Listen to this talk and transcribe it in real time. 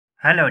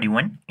Hello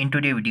everyone, in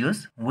today's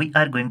videos we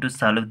are going to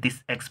solve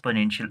this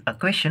exponential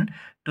equation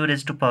 2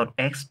 raised to power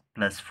x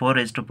plus 4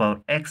 raised to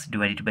power x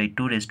divided by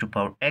 2 raised to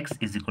power x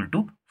is equal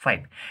to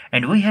 5,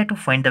 and we have to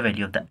find the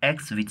value of the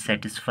x which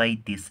satisfy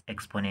this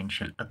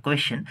exponential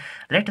equation.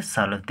 Let us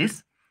solve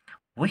this.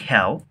 We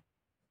have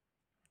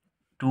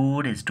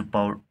 2 raised to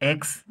power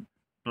x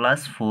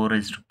plus 4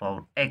 raised to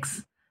power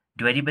x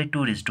divided by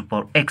 2 raised to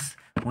power x.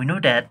 We know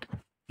that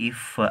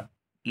if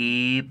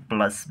a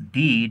plus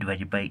b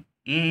divided by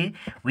a,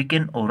 we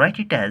can write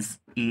it as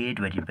a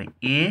divided by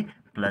a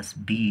plus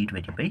b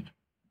divided by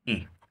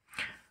a.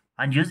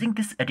 And using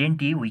this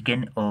identity, we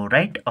can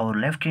write our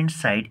left hand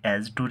side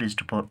as 2 raised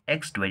to power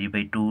x divided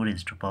by 2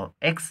 raised to power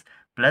x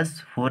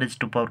plus 4 raised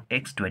to power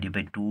x divided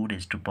by 2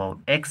 raised to power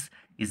x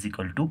is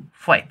equal to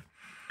 5.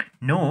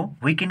 Now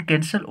we can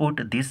cancel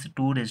out this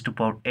 2 raised to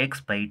power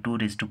x by 2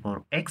 raised to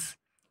power x,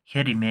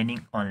 here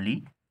remaining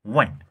only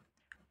 1,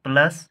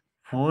 plus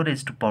 4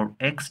 raised to power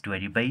x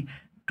divided by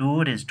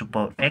 2 raised to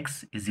power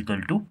x is equal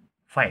to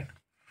 5.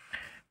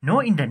 Now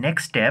in the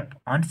next step,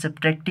 on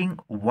subtracting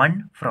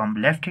 1 from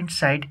left hand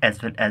side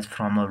as well as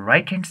from our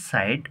right hand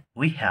side,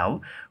 we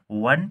have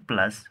 1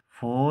 plus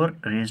 4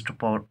 raised to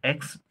power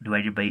x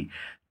divided by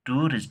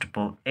 2 raised to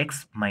power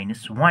x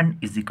minus 1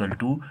 is equal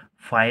to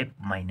 5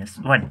 minus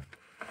 1.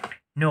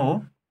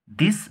 Now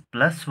this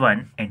plus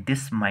 1 and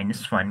this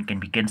minus 1 can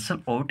be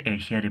cancelled out, and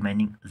here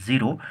remaining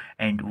 0,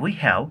 and we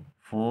have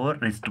 4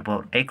 raised to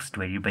power x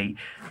divided by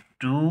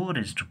 2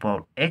 raised to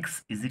power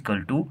x is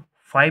equal to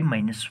 5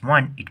 minus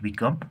 1, it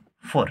become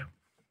 4.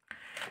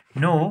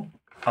 Now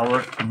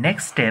our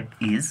next step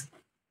is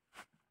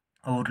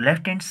our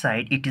left hand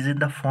side, it is in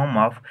the form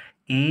of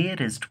a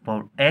raised to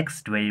power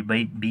x divided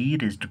by b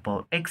raised to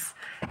power x,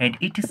 and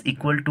it is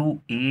equal to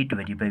a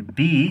divided by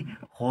b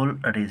whole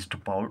raised to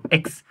power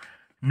x.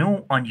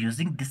 Now on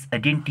using this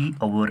identity,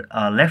 our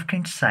left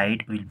hand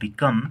side will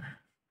become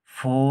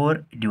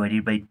 4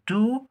 divided by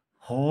 2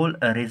 whole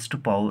raised to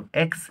power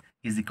x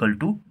is equal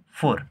to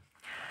 4.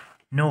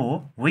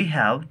 Now we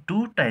have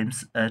 2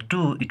 times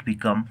 2, it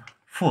become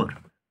 4.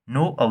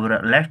 Now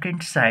our left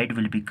hand side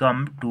will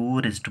become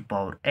 2 raised to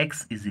power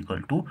x is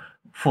equal to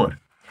 4.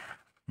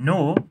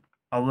 Now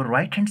our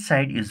right hand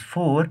side is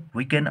 4,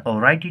 we can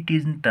write it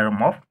in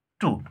term of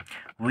 2.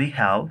 We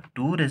have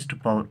 2 raised to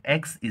power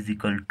x is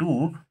equal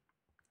to,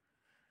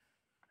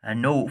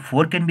 and now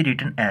 4 can be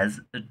written as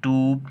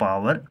 2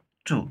 power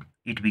 2,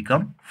 it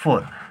become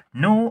 4.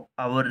 Now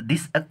our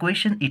this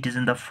equation, it is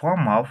in the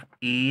form of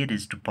a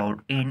raised to power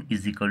n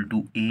is equal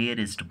to a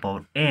raised to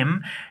power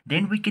m.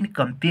 Then we can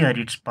compare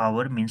its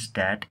power, means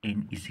that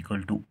n is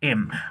equal to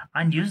m,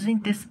 and using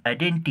this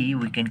identity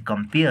we can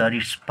compare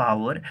its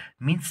power,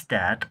 means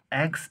that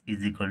x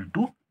is equal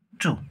to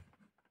 2.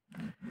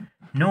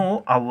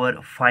 Now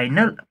our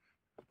final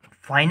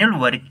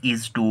work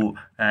is to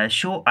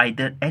show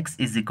either x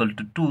is equal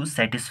to 2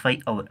 satisfy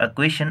our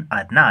equation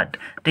or not.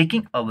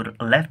 Taking our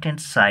left hand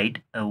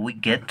side, we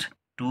get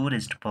 2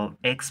 raised to power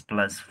x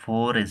plus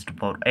 4 raised to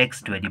power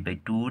x divided by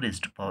 2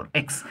 raised to power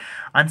x,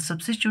 and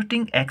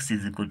substituting x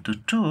is equal to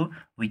 2,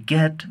 we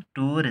get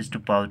 2 raised to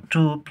power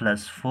 2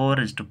 plus 4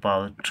 raised to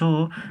power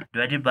 2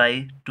 divided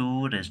by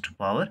 2 raised to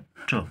power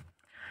 2.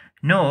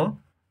 Now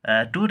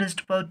 2 raised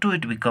to power 2,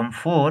 it become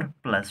 4,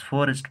 plus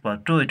 4 raised to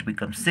power 2, it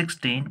becomes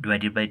 16,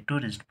 divided by 2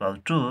 raised to power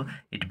 2,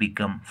 it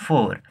become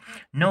 4.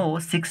 Now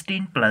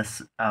 16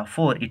 plus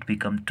 4, it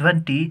become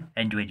 20,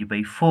 and divided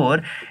by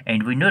 4,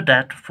 and we know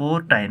that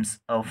 4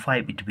 times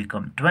 5, it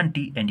become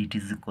 20, and it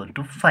is equal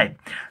to 5.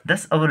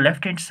 Thus our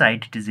left hand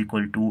side, it is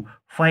equal to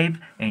 5,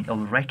 and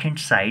our right hand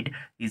side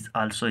is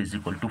also is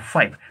equal to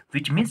 5,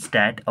 which means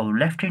that our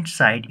left hand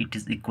side, it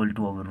is equal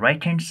to our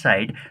right hand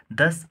side.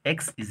 Thus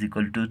x is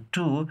equal to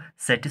 2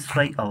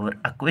 satisfy our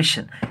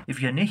equation.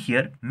 If you are new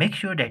here, make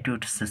sure that you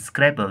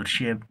subscribe our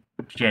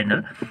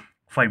channel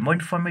for more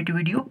informative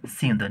video.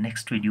 See you in the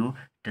next video.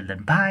 Till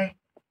then, bye.